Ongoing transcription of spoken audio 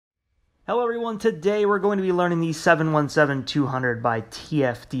Hello everyone, today we're going to be learning the 717-200 by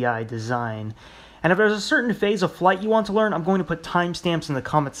TFDi design. And if there's a certain phase of flight you want to learn, I'm going to put timestamps in the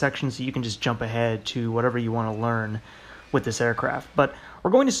comment section so you can just jump ahead to whatever you want to learn with this aircraft. But we're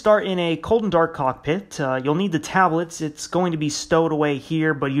going to start in a cold and dark cockpit. You'll need the tablets. It's going to be stowed away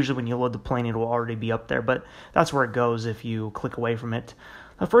here, but usually when you load the plane it will already be up there. But that's where it goes if you click away from it.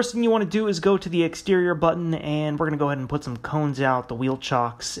 The first thing you want to do is go to the exterior button, and we're going to go ahead and put some cones out, the wheel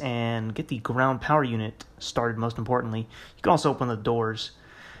chocks, and get the ground power unit started, most importantly. You can also open the doors.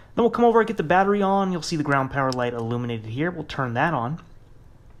 Then we'll come over and get the battery on. You'll see the ground power light illuminated here. We'll turn that on.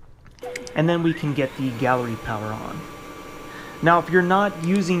 And then we can get the gallery power on. Now, if you're not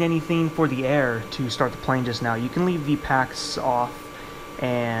using anything for the air to start the plane just now, you can leave the packs off,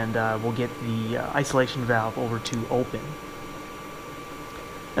 and we'll get the isolation valve over to open.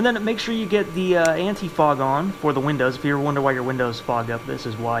 And then make sure you get the anti-fog on for the windows. If you ever wonder why your windows fog up, this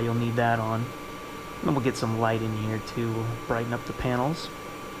is why you'll need that on. And then we'll get some light in here to brighten up the panels.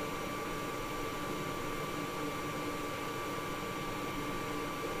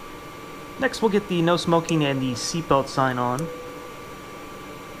 Next we'll get the no smoking and the seatbelt sign on.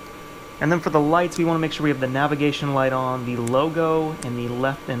 And then for the lights, we want to make sure we have the navigation light on, the logo, and the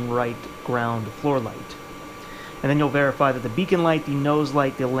left and right ground floor light. And then you'll verify that the beacon light, the nose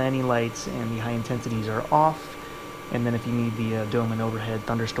light, the landing lights, and the high intensities are off. And then if you need the dome and overhead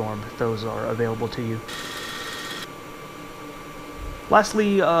thunderstorm, those are available to you.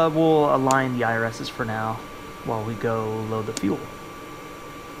 Lastly, we'll align the IRSs for now while we go load the fuel.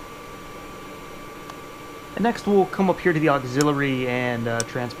 And next we'll come up here to the auxiliary and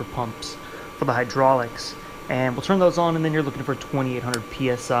transfer pumps for the hydraulics. And we'll turn those on, and then you're looking for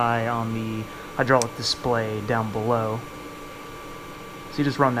 2800 psi on the hydraulic display down below. So you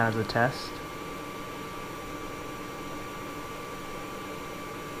just run that as a test.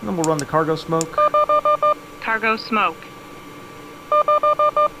 And then we'll run the cargo smoke. Cargo smoke.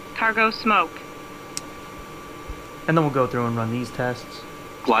 Cargo smoke. And then we'll go through and run these tests.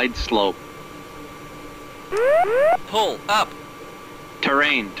 Glide slope. Pull up.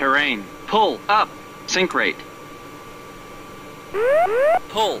 Terrain. Pull up. Sink rate.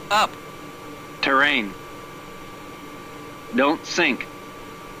 Pull up. Terrain. Don't sink.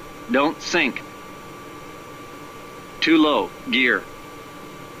 Too low, gear.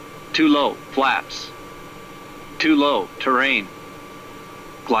 Too low, flaps. Too low, terrain.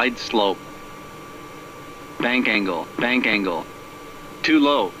 Glide slope. Bank angle. Too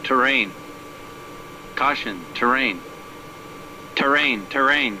low, terrain. Caution, terrain.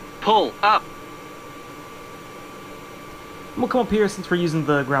 Pull up. We'll come up here. Since we're using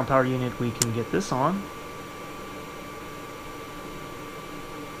the ground power unit, we can get this on.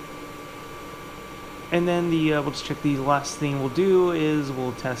 And then we'll just check the last thing we'll do is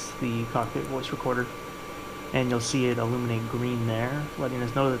we'll test the cockpit voice recorder. And you'll see it illuminate green there, letting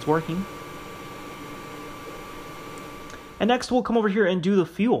us know that it's working. And next we'll come over here and do the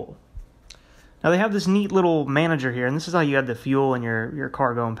fuel. Now they have this neat little manager here, and this is how you add the fuel in your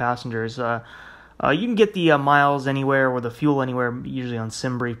cargo and passengers. You can get the miles anywhere or the fuel anywhere, usually on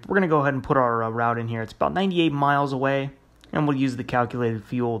SimBrief. We're going to go ahead and put our route in here. It's about 98 miles away, and we'll use the calculated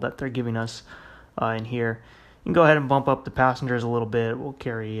fuel that they're giving us in here. You can go ahead and bump up the passengers a little bit. We'll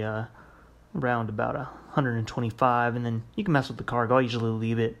carry around about 125, and then you can mess with the cargo. I usually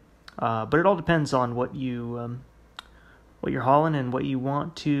leave it, but it all depends on what you're hauling and what you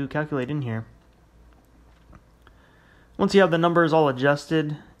want to calculate in here. Once you have the numbers all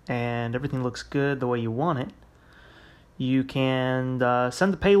adjusted and everything looks good the way you want it, you can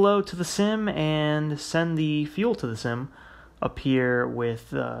send the payload to the sim and send the fuel to the sim up here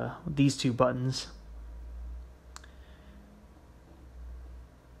with these two buttons.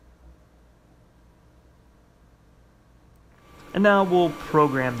 And now we'll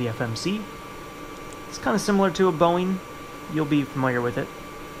program the FMC. It's kind of similar to a Boeing. You'll be familiar with it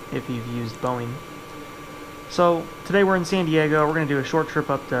if you've used Boeing. So today we're in San Diego. We're going to do a short trip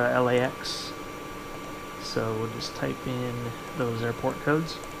up to LAX. So we'll just type in those airport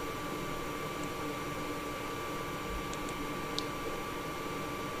codes.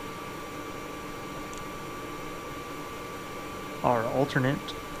 Our alternate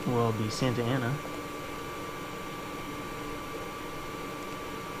will be Santa Ana.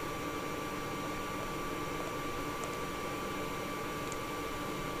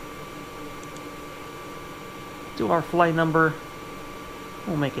 Do our flight number.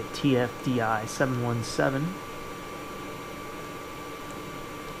 We'll make it TFDi 717.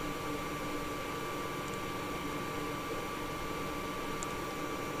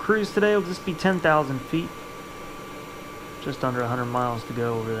 Cruise today will just be 10,000 feet. Just under 100 miles to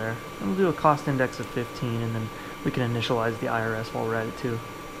go over there. And we'll do a cost index of 15, and then we can initialize the IRS while we're at it too.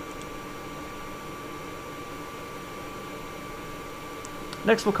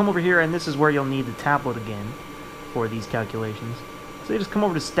 Next we'll come over here, and this is where you'll need the tablet again for these calculations. So you just come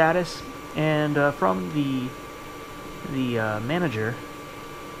over to status, and from the manager,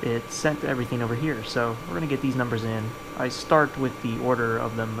 it sent everything over here. So we're going to get these numbers in. I start with the order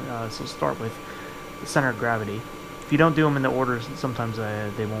of them, so start with the center of gravity. If you don't do them in the order, sometimes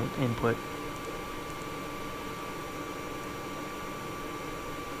they won't input.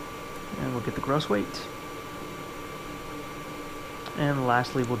 And we'll get the gross weight. And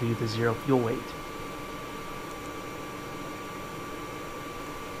lastly, we'll do the zero fuel weight.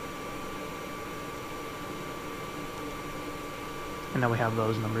 And now we have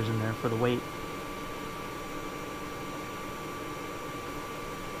those numbers in there for the weight.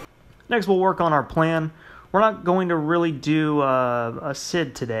 Next, we'll work on our plan. We're not going to really do a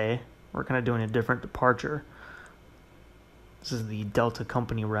SID today. We're kind of doing a different departure. This is the Delta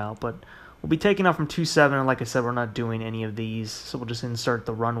Company route, but we'll be taking off from 27, and like I said, we're not doing any of these, so we'll just insert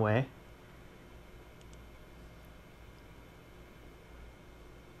the runway.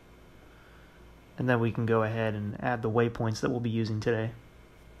 And then we can go ahead and add the waypoints that we'll be using today.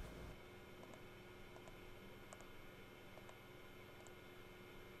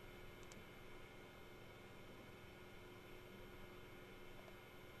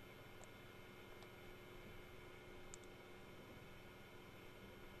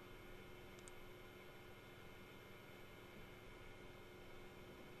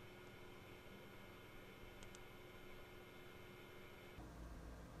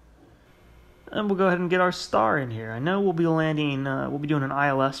 And we'll go ahead and get our star in here. I know we'll be landing, we'll be doing an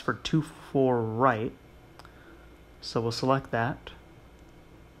ILS for 24 right. So we'll select that.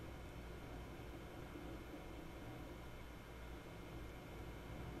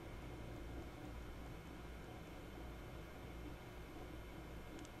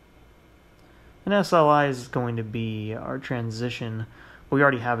 And SLI is going to be our transition. We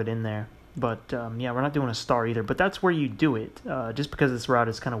already have it in there. But yeah, we're not doing a star either. But that's where you do it. Just because this route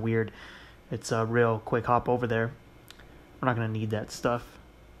is kind of weird. It's a real quick hop over there. We're not going to need that stuff.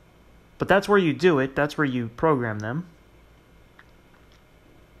 But that's where you do it. That's where you program them.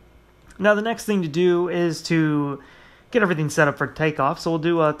 Now the next thing to do is to get everything set up for takeoff. So we'll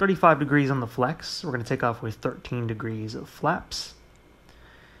do 35 degrees on the flex. We're going to take off with 13 degrees of flaps.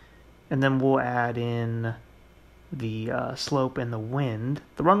 And then we'll add in the slope and the wind.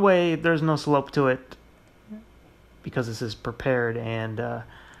 The runway, there's no slope to it because this is prepared, and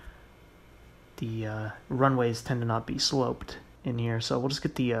the runways tend to not be sloped in here. So we'll just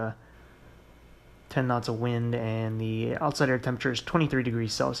get the 10 knots of wind, and the outside air temperature is 23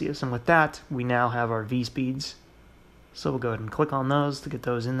 degrees Celsius. And with that, we now have our V speeds. So we'll go ahead and click on those to get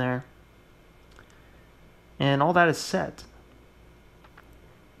those in there. And all that is set.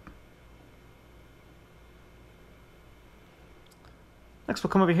 Next,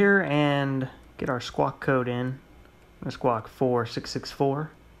 we'll come over here and get our squawk code in. Squawk 4664.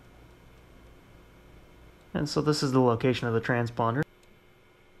 And so this is the location of the transponder.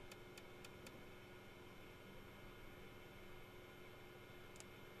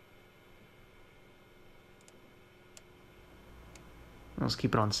 Let's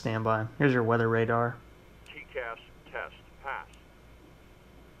keep it on standby. Here's your weather radar. TCAS test pass.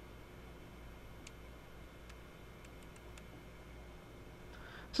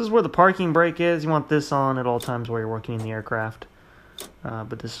 This is where the parking brake is. You want this on at all times while you're working in the aircraft.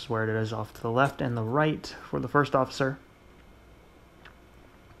 But this is where it is off to the left and the right for the first officer.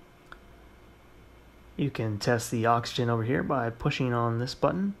 You can test the oxygen over here by pushing on this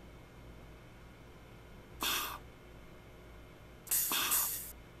button.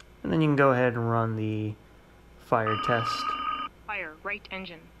 And then you can go ahead and run the fire test. Fire right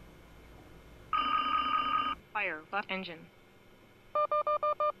engine. Fire left engine.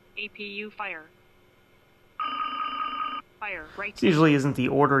 APU fire. Fire right. This usually isn't the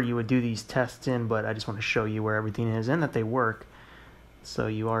order you would do these tests in, but I just want to show you where everything is and that they work, so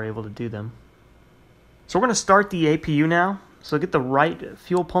you are able to do them. So we're going to start the APU now. So get the right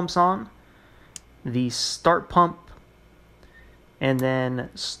fuel pumps on, the start pump, and then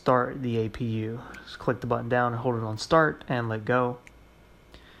start the APU. Just click the button down and hold it on start and let go.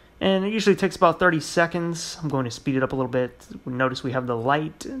 And it usually takes about 30 seconds. I'm going to speed it up a little bit. Notice we have the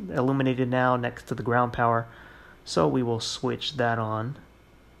light illuminated now next to the ground power. So we will switch that on.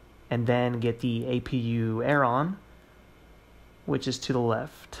 And then get the APU air on, which is to the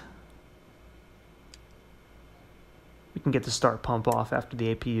left. We can get the start pump off after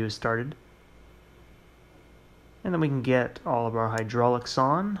the APU is started. And then we can get all of our hydraulics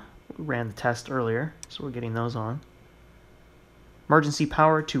on. We ran the test earlier, so we're getting those on. Emergency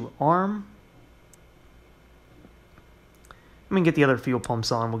power to arm. And we can get the other fuel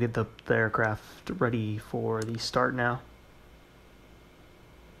pumps on. We'll get the aircraft ready for the start now.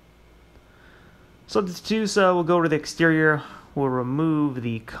 So to do so, we'll go to the exterior. We'll remove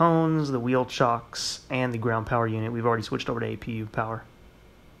the cones, the wheel chocks, and the ground power unit. We've already switched over to APU power.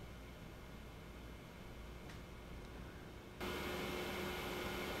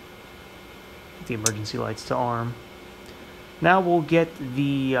 The emergency lights to arm. Now we'll get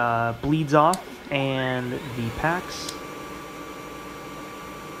the bleeds off and the packs.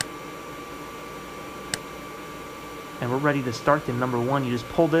 And we're ready to start the number one. You just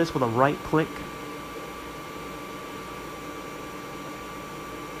pull this with a right click.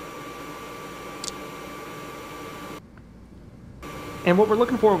 And what we're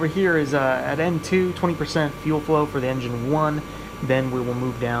looking for over here is at N2, 20% fuel flow for the engine 1. Then we will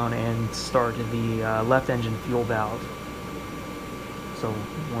move down and start the left engine fuel valve. So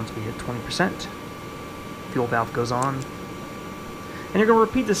once we hit 20%, fuel valve goes on. And you're going to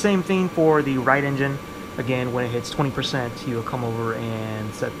repeat the same thing for the right engine. Again, when it hits 20%, you'll come over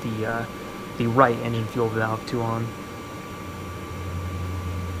and set the right engine fuel valve to on.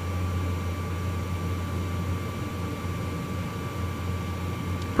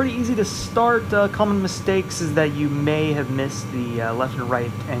 Pretty easy to start. Common mistakes is that you may have missed the left and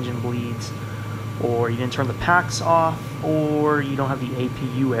right engine bleeds, or you didn't turn the packs off, or you don't have the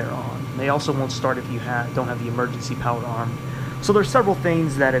APU air on. They also won't start if you don't have the emergency power arm. So there's several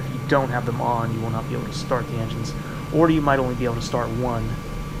things that if you don't have them on, you will not be able to start the engines, or you might only be able to start one.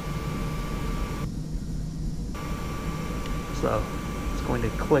 So it's going to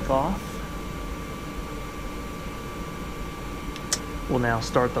click off. We'll now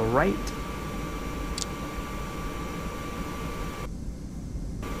start the right.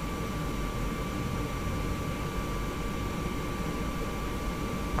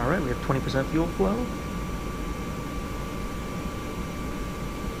 Alright, we have 20% fuel flow.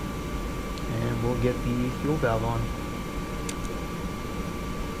 And we'll get the fuel valve on.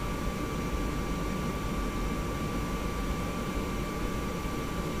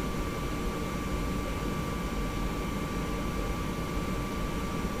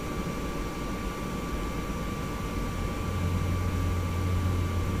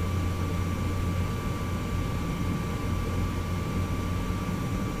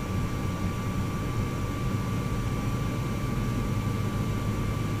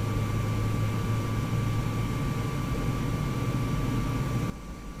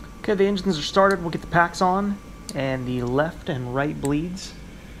 Okay, the engines are started. We'll get the packs on, and the left and right bleeds.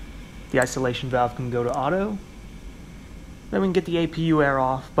 The isolation valve can go to auto. Then we can get the APU air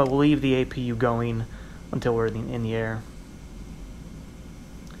off, but we'll leave the APU going until we're in the air.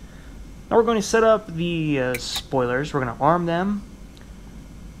 Now we're going to set up the spoilers. We're going to arm them.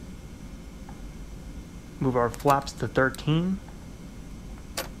 Move our flaps to 13.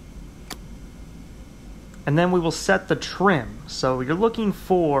 And then we will set the trim. So you're looking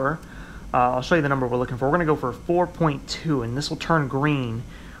for, I'll show you the number we're looking for. We're going to go for 4.2, and this will turn green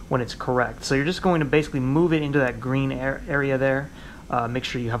when it's correct. So you're just going to basically move it into that green area there. Make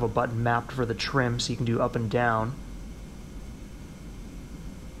sure you have a button mapped for the trim so you can do up and down.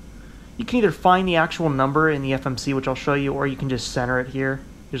 You can either find the actual number in the FMC, which I'll show you, or you can just center it here.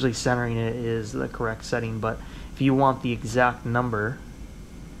 Usually centering it is the correct setting, but if you want the exact number,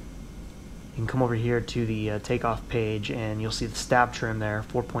 you can come over here to the takeoff page and you'll see the stab trim there,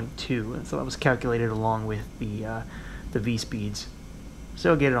 4.2, and so that was calculated along with the V-speeds. So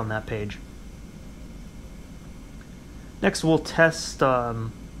you'll get it on that page. Next we'll test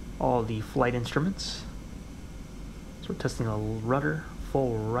all the flight instruments. So we're testing a rudder,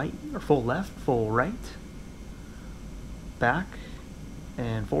 full right, or full left, full right, back,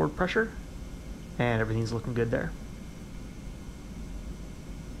 and forward pressure, and everything's looking good there.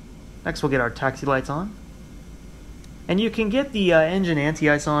 Next we'll get our taxi lights on. And you can get the engine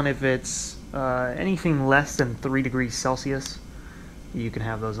anti-ice on if it's anything less than 3 degrees Celsius. You can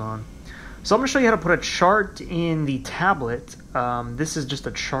have those on. So I'm going to show you how to put a chart in the tablet. This is just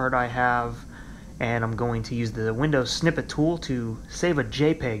a chart I have, and I'm going to use the Windows snippet tool to save a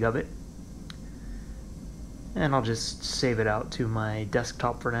JPEG of it. And I'll just save it out to my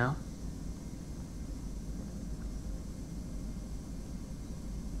desktop for now.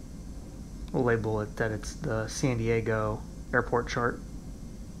 We'll label it that it's the San Diego airport chart.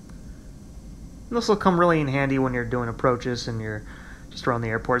 And this will come really in handy when you're doing approaches and you're just around the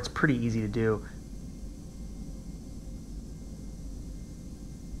airport. It's pretty easy to do.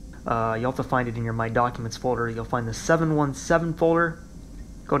 You'll have to find it in your My Documents folder. You'll find the 717 folder.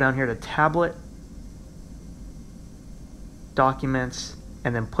 Go down here to Tablet, Documents,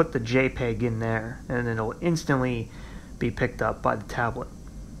 and then put the JPEG in there, and then it'll instantly be picked up by the tablet.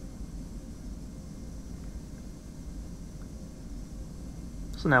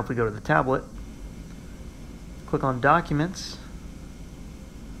 So now if we go to the tablet, click on Documents,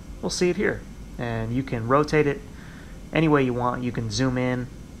 we'll see it here. And you can rotate it any way you want. You can zoom in,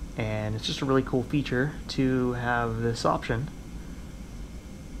 and it's just a really cool feature to have this option.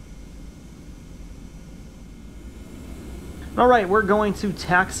 Alright, we're going to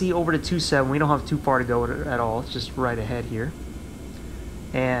taxi over to 27. We don't have too far to go at all. It's just right ahead here.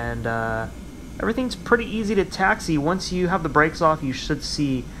 And everything's pretty easy to taxi. Once you have the brakes off, you should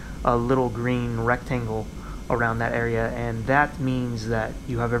see a little green rectangle around that area, and that means that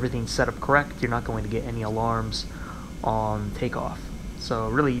you have everything set up correct. You're not going to get any alarms on takeoff. So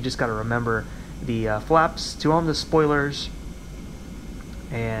really, you just got to remember the flaps, to on the spoilers,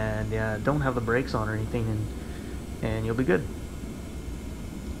 and don't have the brakes on or anything, and you'll be good.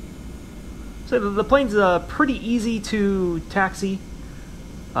 So the plane's pretty easy to taxi.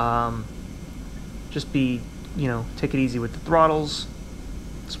 Just be, take it easy with the throttles.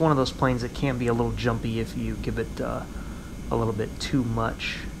 It's one of those planes that can be a little jumpy if you give it a little bit too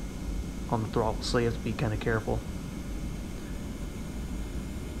much on the throttle, so you have to be kind of careful.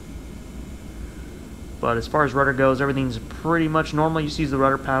 But as far as rudder goes, everything's pretty much normal. You just use the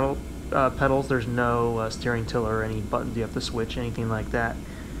rudder pedals. There's no steering tiller or any buttons you have to switch, anything like that.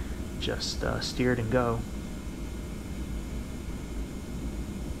 Just steer it and go.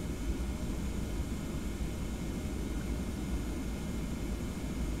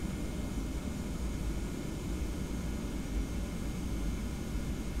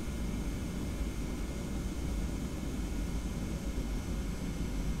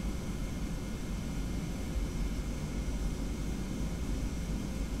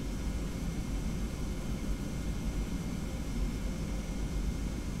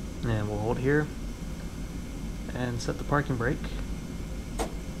 And we'll hold here and set the parking brake.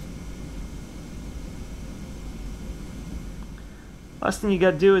 Last thing you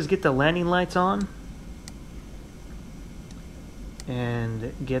got to do is get the landing lights on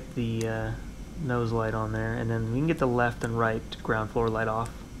and get the nose light on there, and then we can get the left and right ground floor light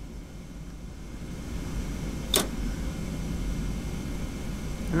off.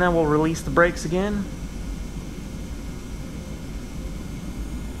 And then we'll release the brakes again.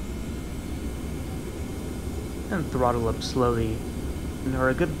 And throttle up slowly,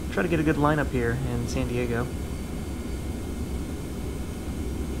 or try to get a good lineup here in San Diego.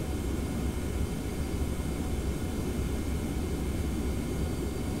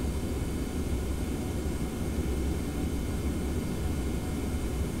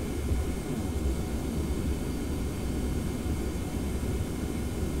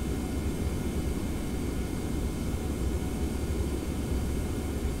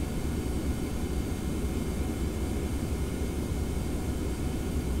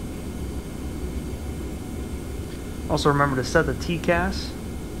 Also remember to set the TCAS.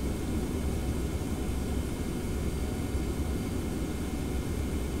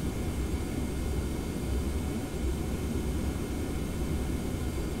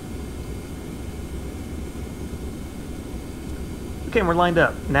 Okay, and we're lined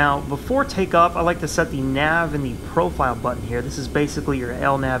up. Now, before takeoff, I like to set the nav and the profile button here. This is basically your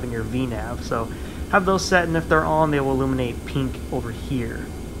LNAV and your VNAV. So have those set, and if they're on, they will illuminate pink over here.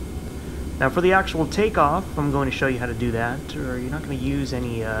 Now for the actual takeoff, I'm going to show you how to do that, or you're not going to use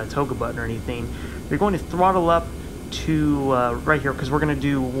any toga button or anything. You're going to throttle up to right here, because we're going to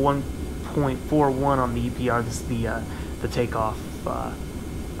do 1.41 on the EPR. This is the takeoff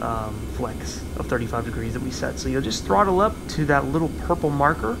flex of 35 degrees that we set. So you'll just throttle up to that little purple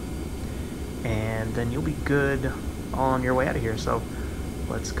marker, and then you'll be good on your way out of here. So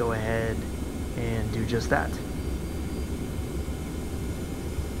let's go ahead and do just that.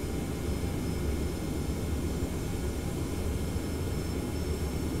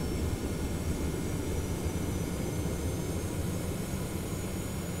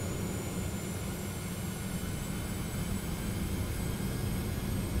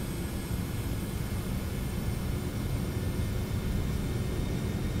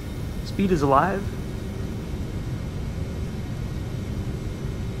 Speed is alive.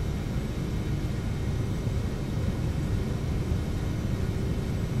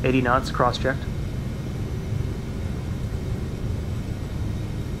 $80 knots, cross-checked.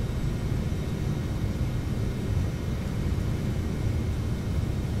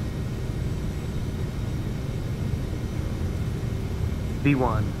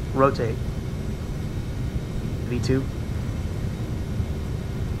 V1. rotate. V2.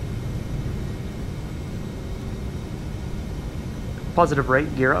 Positive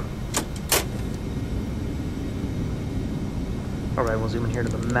rate, gear up. Alright, we'll zoom in here to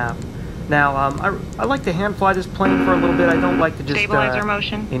the map. Now, I like to hand fly this plane for a little bit. I don't like to just Stabilizer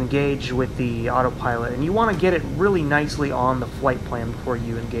motion. engage with the autopilot. And you want to get it really nicely on the flight plan before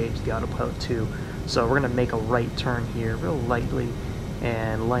you engage the autopilot too. So we're going to make a right turn here real lightly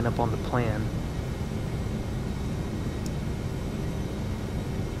and line up on the plan.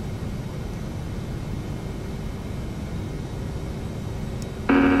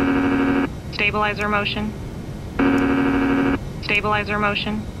 Stabilizer motion. Stabilizer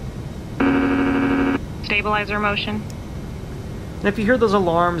motion. Stabilizer motion. And if you hear those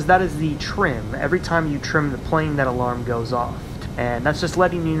alarms, that is the trim. Every time you trim the plane, that alarm goes off. And that's just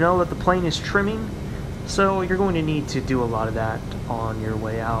letting you know that the plane is trimming, so you're going to need to do a lot of that on your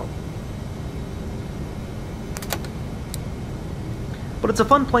way out. But it's a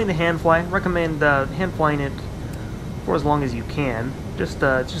fun plane to hand fly. Recommend hand flying it for as long as you can. It's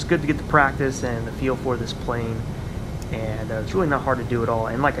just good to get the practice and the feel for this plane. And it's really not hard to do at all.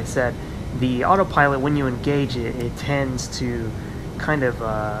 And like I said, the autopilot, when you engage it, it tends to kind of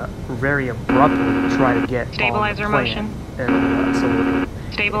very abruptly try to get Stabilizer on the plane. motion. So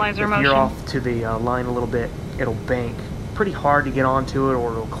Stabilizer if motion. you're off to the line a little bit, it'll bank pretty hard to get onto it,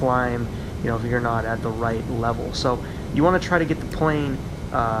 or it'll climb, you know, if you're not at the right level. So you want to try to get the plane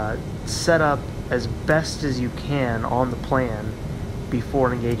set up as best as you can on the plan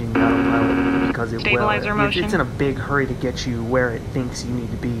before engaging the autopilot, because it's in a big hurry to get you where it thinks you need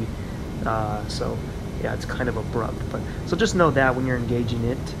to be. So yeah, it's kind of abrupt. But so just know that when you're engaging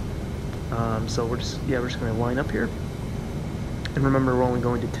it. So we're just going to line up here, and remember we're only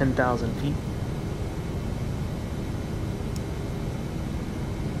going to 10,000 feet.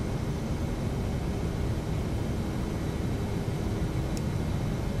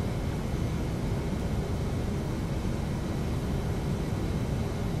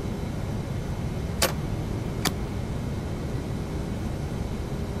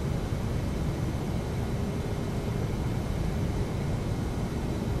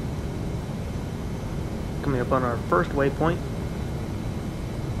 Coming up on our first waypoint.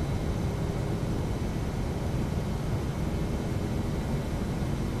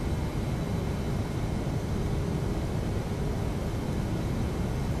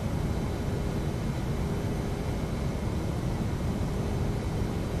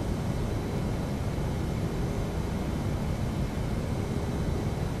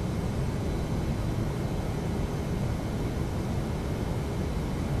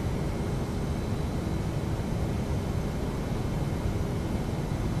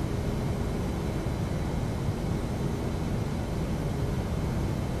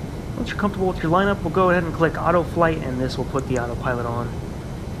 Once you're comfortable with your lineup, we'll go ahead and click Auto Flight, and this will put the autopilot on.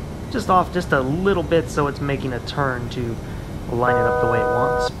 Just off just a little bit, so it's making a turn to line it up the way it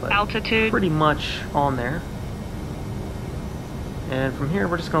wants, but altitude. Pretty much on there. And from here,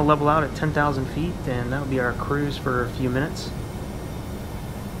 we're just going to level out at 10,000 feet, and that'll be our cruise for a few minutes.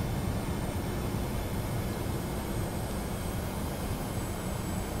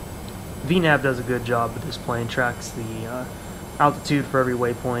 VNAV does a good job with this plane, tracks the altitude for every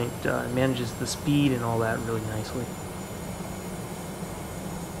waypoint, manages the speed and all that really nicely.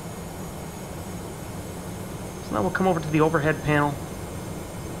 So now we'll come over to the overhead panel.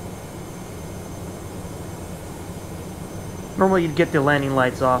 Normally you'd get the landing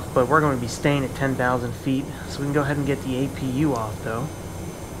lights off, but we're going to be staying at 10,000 feet, so we can go ahead and get the APU off though.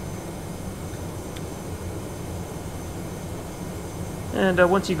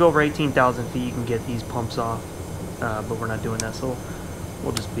 And once you go over 18,000 feet, you can get these pumps off. But we're not doing that, so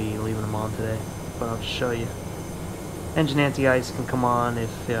we'll just be leaving them on today. But I'll just show you. Engine anti-ice can come on if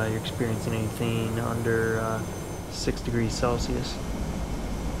you're experiencing anything under 6 degrees Celsius.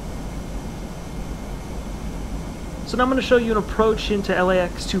 So now I'm going to show you an approach into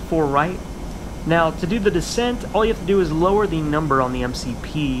LAX 24 right. Now, to do the descent, all you have to do is lower the number on the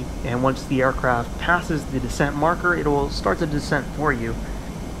MCP, and once the aircraft passes the descent marker, it will start the descent for you.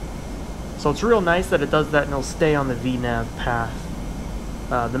 So it's real nice that it does that, and it'll stay on the VNAV path.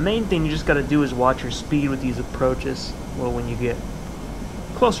 The main thing you just got to do is watch your speed with these approaches. Well, when you get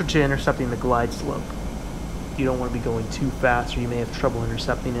closer to intercepting the glide slope, you don't want to be going too fast, or you may have trouble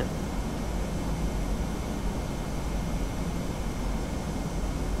intercepting it.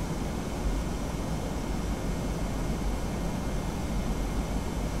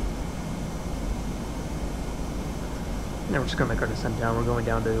 Now we're just going to make our descent down. We're going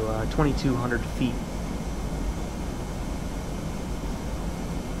down to 2,200 feet.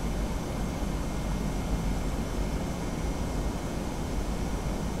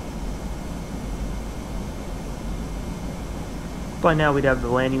 By now we'd have the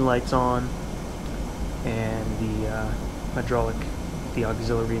landing lights on and the hydraulic, the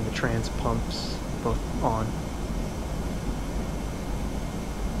auxiliary and the trans pumps both on.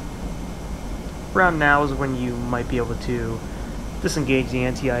 Around now is when you might be able to disengage the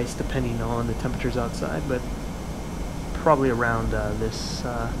anti-ice depending on the temperatures outside, but probably around this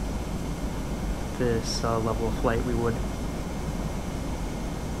level of flight we would.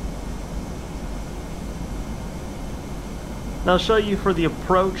 Now I'll show you for the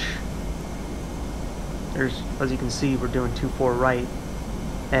approach. There's, as you can see, we're doing 2-4 right,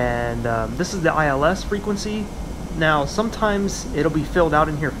 and this is the ILS frequency. Now sometimes it'll be filled out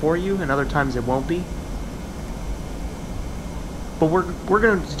in here for you, and other times it won't be. But what we're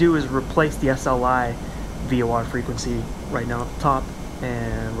going to do is replace the SLI VOR frequency right now at the top,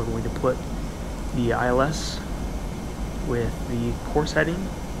 and we're going to put the ILS with the course heading.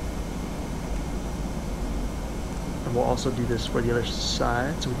 And we'll also do this for the other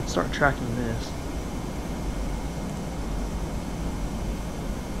side, so we can start tracking this.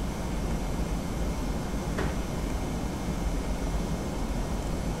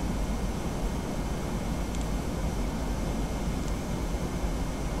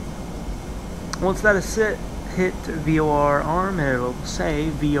 Once that is set, hit VOR arm, and it'll say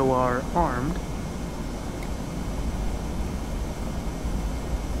VOR armed.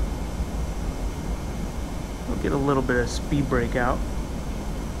 We'll get a little bit of speed brake out.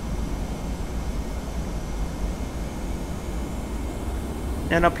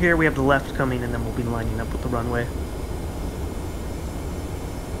 And up here we have the left coming, and then we'll be lining up with the runway.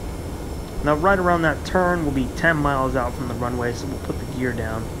 Now right around that turn, we'll be 10 miles out from the runway, so we'll put the gear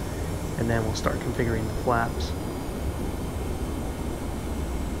down, and then we'll start configuring the flaps.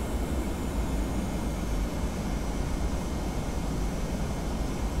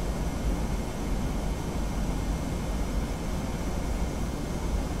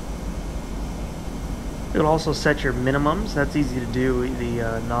 It'll also set your minimums. That's easy to do.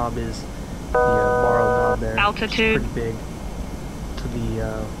 The knob is the borrow knob there. Altitude. It's pretty big. To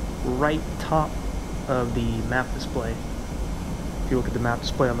the right top of the map display. If you look at the map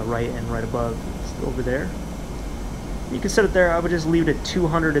display on the right and right above, it's over there. You can set it there. I would just leave it at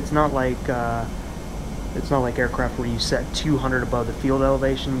 200. It's not like aircraft where you set 200 above the field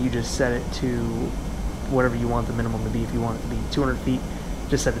elevation. You just set it to whatever you want the minimum to be. If you want it to be 200 feet,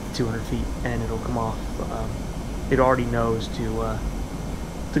 just set it to 200 feet, and it'll come off. It already knows to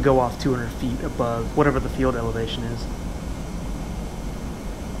go off 200 feet above whatever the field elevation is.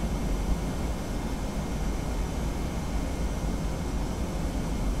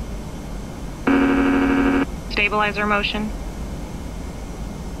 Stabilizer motion.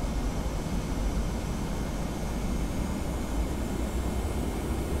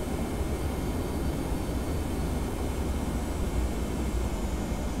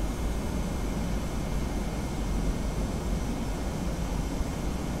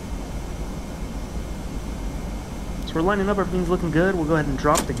 So we're lining up, everything's looking good. We'll go ahead and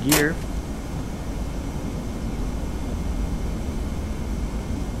drop the gear.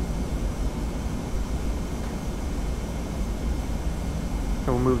 And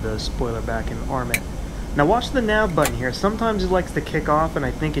we'll move the spoiler back and arm it. Now watch the nav button here. Sometimes it likes to kick off, and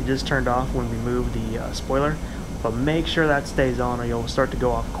I think it just turned off when we moved the spoiler. But make sure that stays on or you'll start to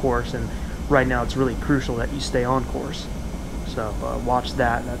go off course, and right now it's really crucial that you stay on course. So watch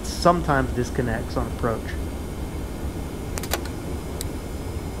that. That sometimes disconnects on approach.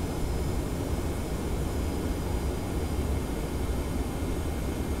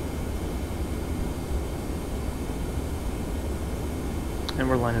 And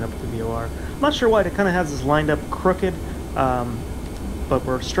we're lining up with the VOR. I'm not sure why it kind of has this lined up crooked, but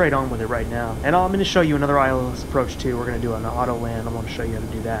we're straight on with it right now. And I'm going to show you another ILS approach too. We're going to do an Autoland. I'm going to show you how to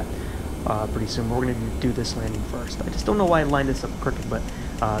do that pretty soon. We're going to do this landing first. I just don't know why I lined this up crooked, but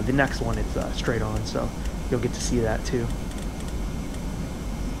the next one it's straight on, so you'll get to see that too.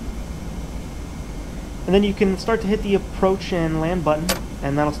 And then you can start to hit the approach and land button,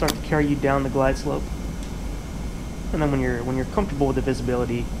 and that'll start to carry you down the glide slope. And then when you're comfortable with the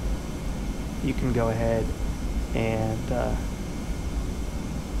visibility, you can go ahead and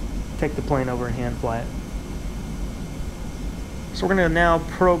take the plane over and hand fly it. So we're going to now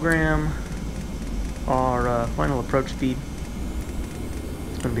program our final approach speed.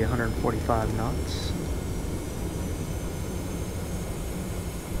 It's going to be 145 knots.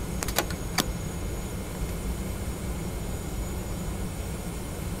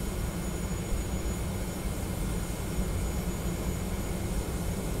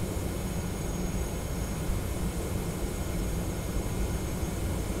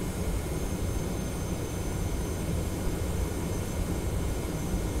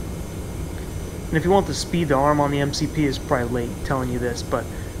 And if you want the speed, the arm on the MCP is probably late telling you this, but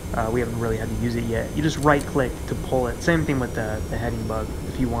we haven't really had to use it yet. You just right click to pull it. Same thing with the heading bug.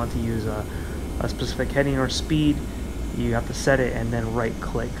 If you want to use a specific heading or speed, you have to set it and then right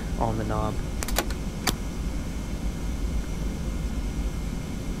click on the knob.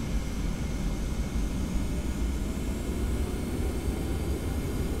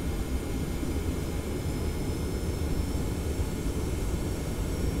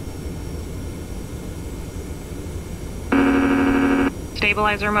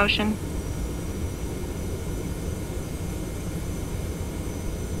 Stabilizer motion.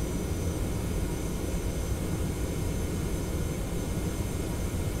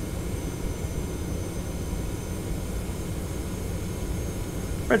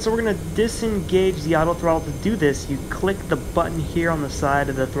 Alright, so we're going to disengage the auto throttle. To do this, you click the button here on the side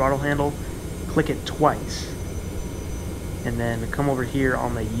of the throttle handle, click it twice, and then come over here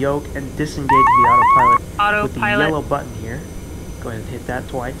on the yoke and disengage the autopilot with the yellow button here. Go ahead and hit that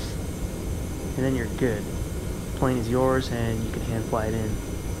twice, and then you're good. The plane is yours, and you can hand fly it in.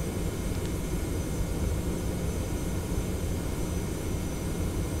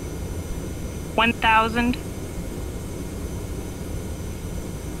 $1,000.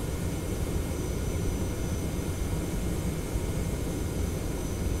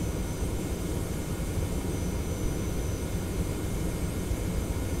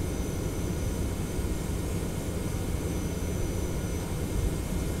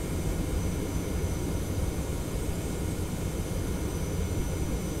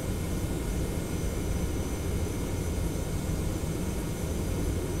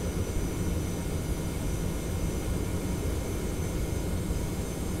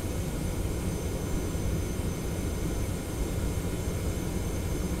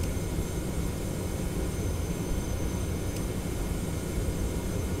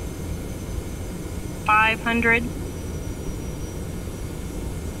 $500.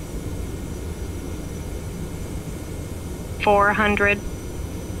 $400.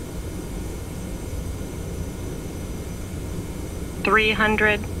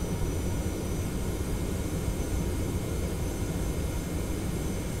 $300.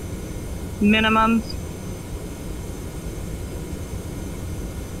 Minimums.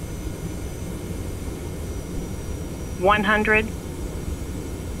 $100.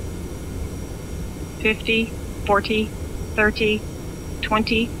 50, 40, 30,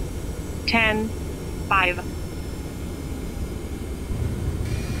 20, 10, 5.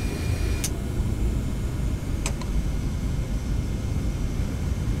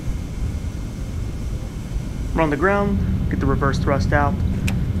 We're on the ground, get the reverse thrust out.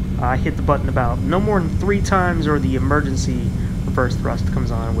 I hit the button about no more than 3 times or the emergency reverse thrust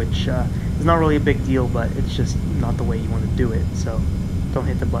comes on, which is not really a big deal, but it's just not the way you want to do it. So don't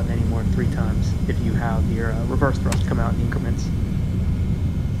hit the button any more than 3 times if you have your reverse thrust come out in increments.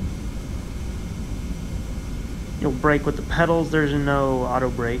 You'll brake with the pedals. There's no auto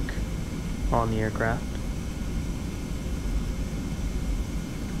brake on the aircraft.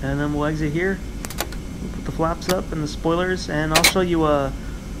 And then we'll exit here. We'll put the flaps up and the spoilers, and I'll show you all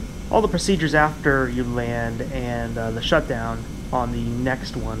the procedures after you land and the shutdown on the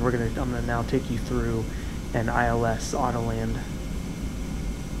next one. I'm gonna now take you through an ILS Autoland.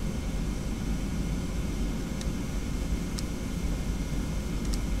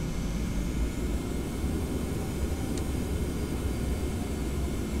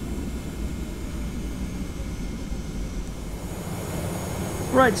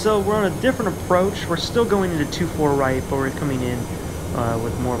 Right, so we're on a different approach. We're still going into 2-4 right, but we're coming in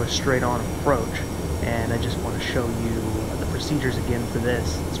with more of a straight-on approach. And I just want to show you the procedures again for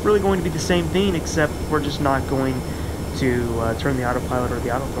this. It's really going to be the same thing, except we're just not going to turn the autopilot or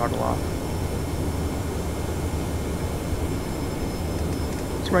the auto throttle off.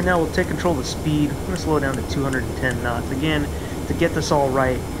 So right now we'll take control of the speed. I'm going to slow it down to 210 knots. Again, to get this all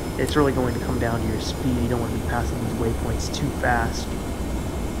right, it's really going to come down to your speed. You don't want to be passing these waypoints too fast.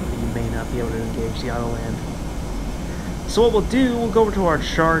 You may not be able to engage the Autoland. So what we'll do, we'll go over to our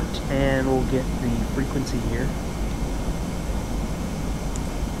chart and we'll get the frequency here.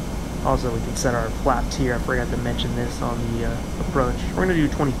 Also, we can set our flaps here. I forgot to mention this on the approach. We're going to do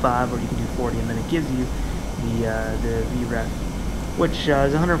 25, or you can do 40, and then it gives you the VREF, which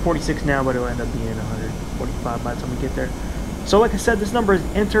is 146 now, but it'll end up being 145 by the time we get there. So like I said, this number is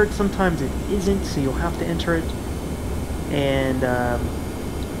entered. Sometimes it isn't, so you'll have to enter it. And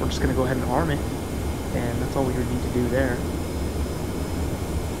we're just going to go ahead and arm it, and that's all we need to do there.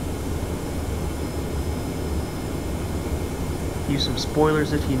 Use some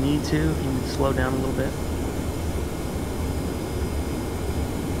spoilers if you need to slow down a little bit.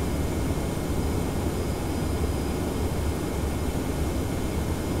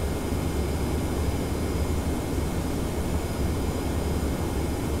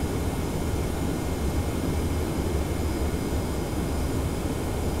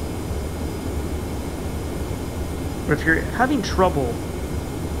 But if you're having trouble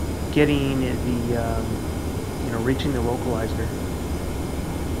getting the, reaching the localizer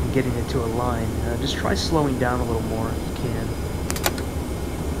and getting it to a line, just try slowing down a little more if you can.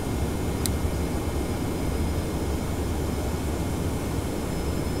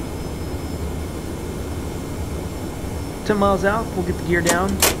 10 miles out, we'll get the gear down,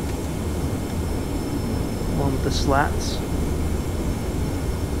 along with the slats.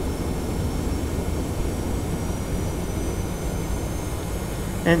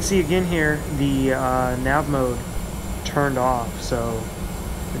 And see again here, the nav mode turned off, so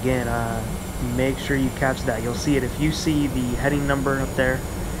again, make sure you catch that. You'll see it if you see the heading number up there,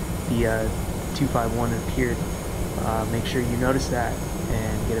 the 251 appeared. Make sure you notice that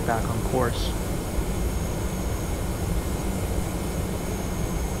and get it back on course.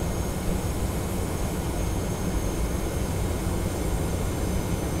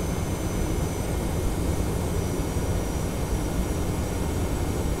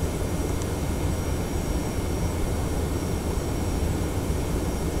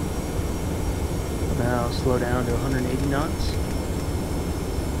 Now slow down to 180 knots.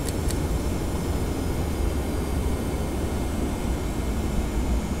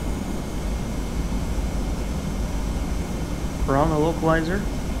 We're on the localizer.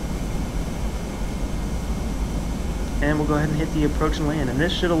 And we'll go ahead and hit the approach and land. And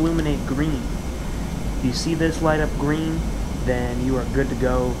this should illuminate green. If you see this light up green, then you are good to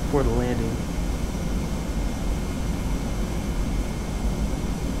go for the landing.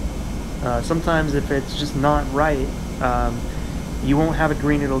 Sometimes if it's just not right, you won't have it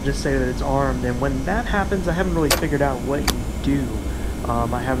green, it'll just say that it's armed, and when that happens, I haven't really figured out what you do.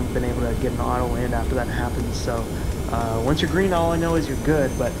 I haven't been able to get an auto land after that happens, so once you're green, all I know is you're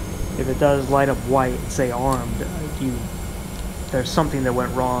good, but if it does light up white and say armed, there's something that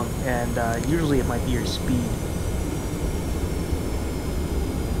went wrong, and usually it might be your speed.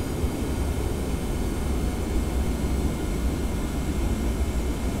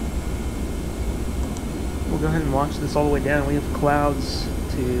 Go ahead and watch this all the way down. We have clouds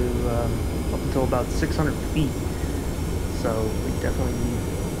to up until about 600 feet, so we definitely need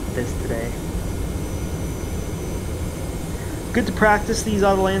this today. Good to practice these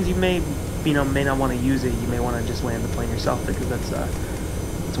auto lands. You may not want to use it. You may want to just land the plane yourself, because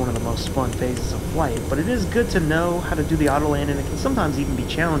it's one of the most fun phases of flight. But it is good to know how to do the auto land, and it can sometimes even be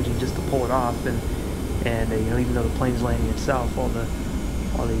challenging just to pull it off. And even though the plane's landing itself, all the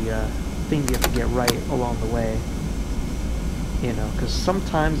things you have to get right along the way, because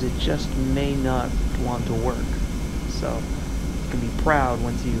sometimes it just may not want to work. So you can be proud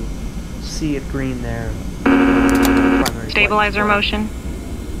once you see it green there. Stabilizer motion.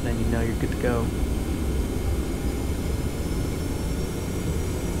 Then you know you're good to go.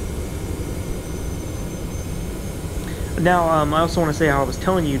 Now, I also want to say how I was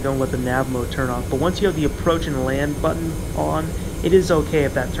telling you don't let the nav mode turn off, but once you have the approach and land button on, it is okay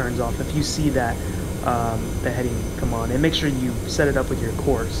if that turns off. If you see that the heading come on, and make sure you set it up with your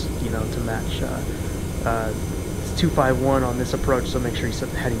course, to match. It's 251 on this approach, so make sure you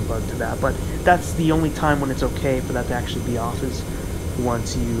set the heading button to that. But that's the only time when it's okay for that to actually be off, is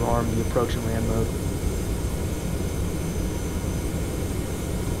once you arm the approach and land mode.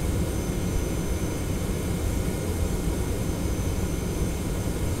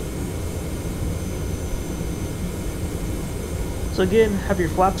 So again, have your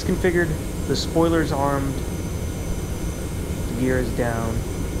flaps configured, the spoiler's armed, the gear is down,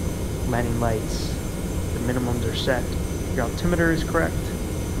 landing lights, the minimums are set, your altimeter is correct,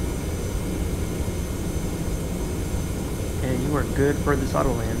 and you are good for this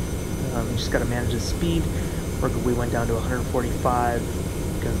auto land. You just got to manage the speed. We went down to 145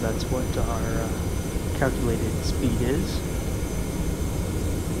 because that's what our calculated speed is.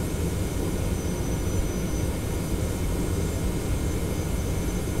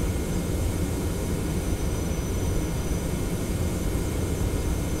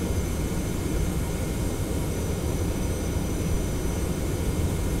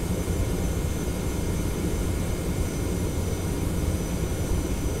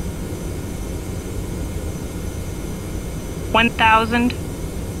 One 1,000.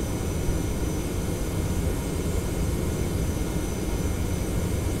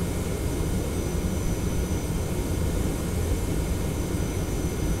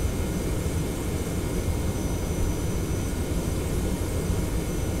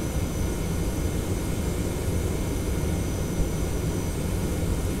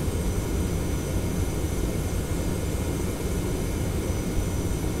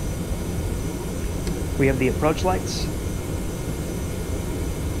 We have the approach lights.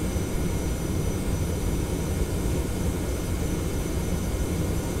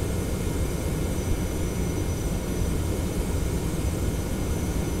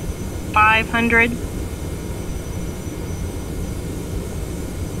 500,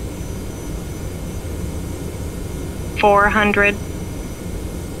 400,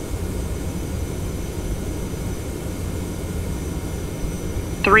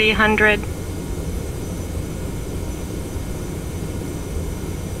 300,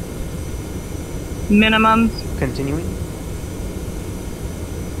 minimums, Continuing.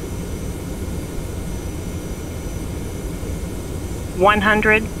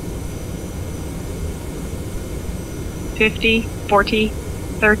 100, 50, 40,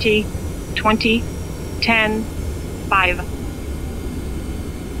 30, 20, 10, 5.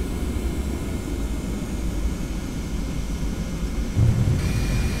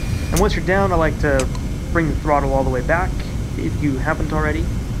 And once you're down, I like to bring the throttle all the way back, if you haven't already,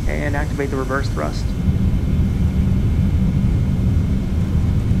 and activate the reverse thrust.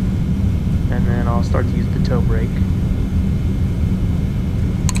 And then I'll start to use the toe brake.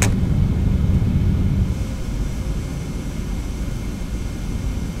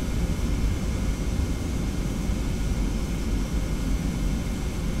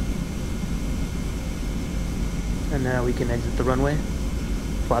 And now we can exit the runway.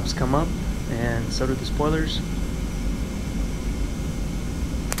 Flaps come up, and so do the spoilers.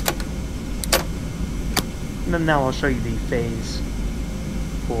 And then now I'll show you the phase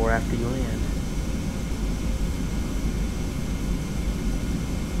for after you land.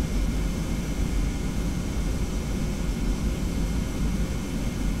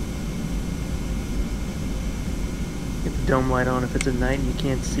 Get the dome light on if it's at night and you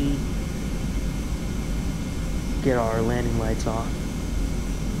can't see. Get our landing lights off.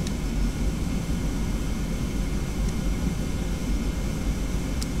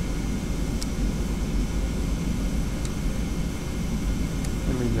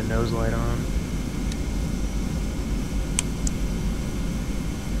 And leave the nose light on.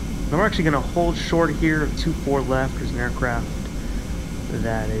 Now we're actually going to hold short here of 2-4 left. There's an aircraft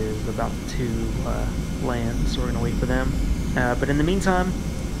that is about to land, so we're going to wait for them. But in the meantime,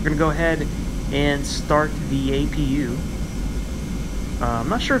 we're going to go ahead and start the APU. I'm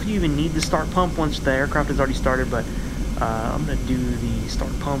not sure if you even need the start pump once the aircraft has already started, but I'm going to do the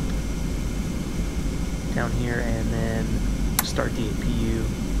start pump down here and then start the APU.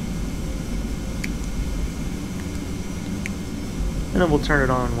 And then we'll turn it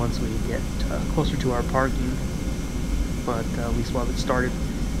on once we get closer to our parking, but at least we'll have it started.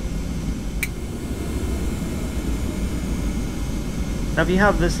 Now if you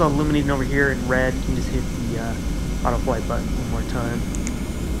have this illuminating over here in red, you can just hit the auto flight button one more time.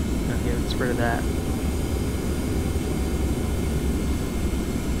 Okay, let's get rid of that.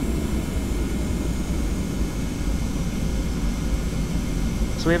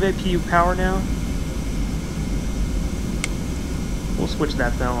 So we have APU power now. We'll switch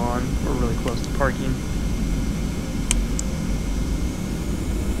that now on. We're really close to parking.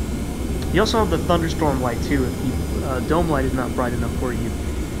 You also have the thunderstorm light too. If you dome light is not bright enough for you,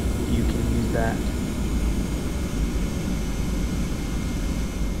 you can use that.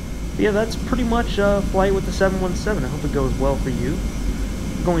 But yeah, that's pretty much flight with the 717. I hope it goes well for you.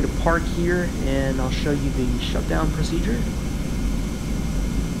 I'm going to park here and I'll show you the shutdown procedure.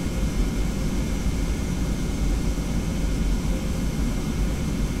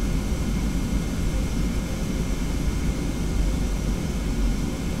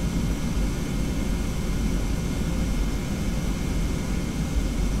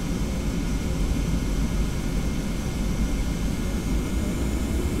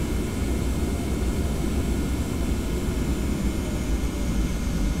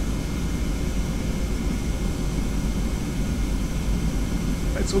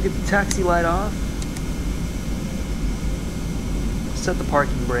 So we'll get the taxi light off, set the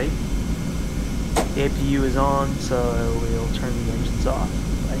parking brake, the APU is on, so we'll turn the engines off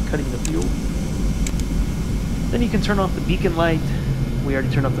by cutting the fuel. Then you can turn off the beacon light. We already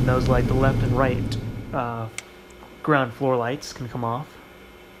turned off the nose light. The left and right ground floor lights can come off.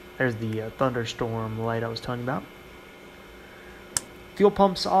 There's the thunderstorm light I was telling you about. Fuel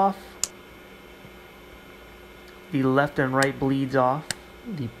pumps off. The left and right bleeds off.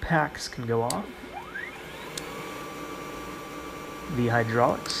 The packs can go off. The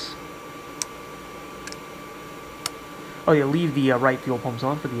hydraulics. Oh yeah, leave the right fuel pumps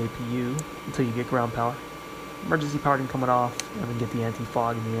on for the APU until you get ground power. Emergency power can come off, and then get the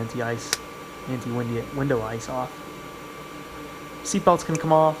anti-fog and the anti-ice, anti-window ice off. Seatbelts can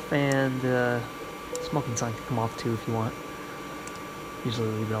come off, and smoking sign can come off too if you want. Usually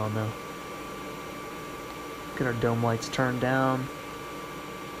leave it on though. Get our dome lights turned down.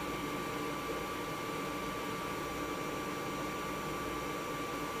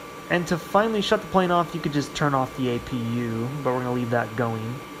 And to finally shut the plane off, you could just turn off the APU, but we're going to leave that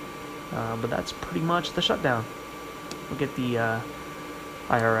going. But that's pretty much the shutdown. We'll get the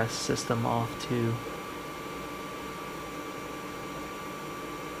IRS system off too.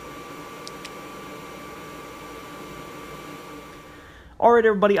 Alright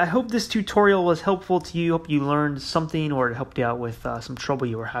everybody, I hope this tutorial was helpful to you. Hope you learned something or it helped you out with some trouble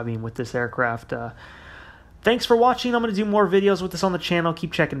you were having with this aircraft. Thanks for watching. I'm going to do more videos with this on the channel.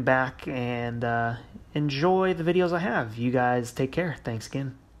 Keep checking back and enjoy the videos I have. You guys take care. Thanks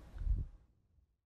again.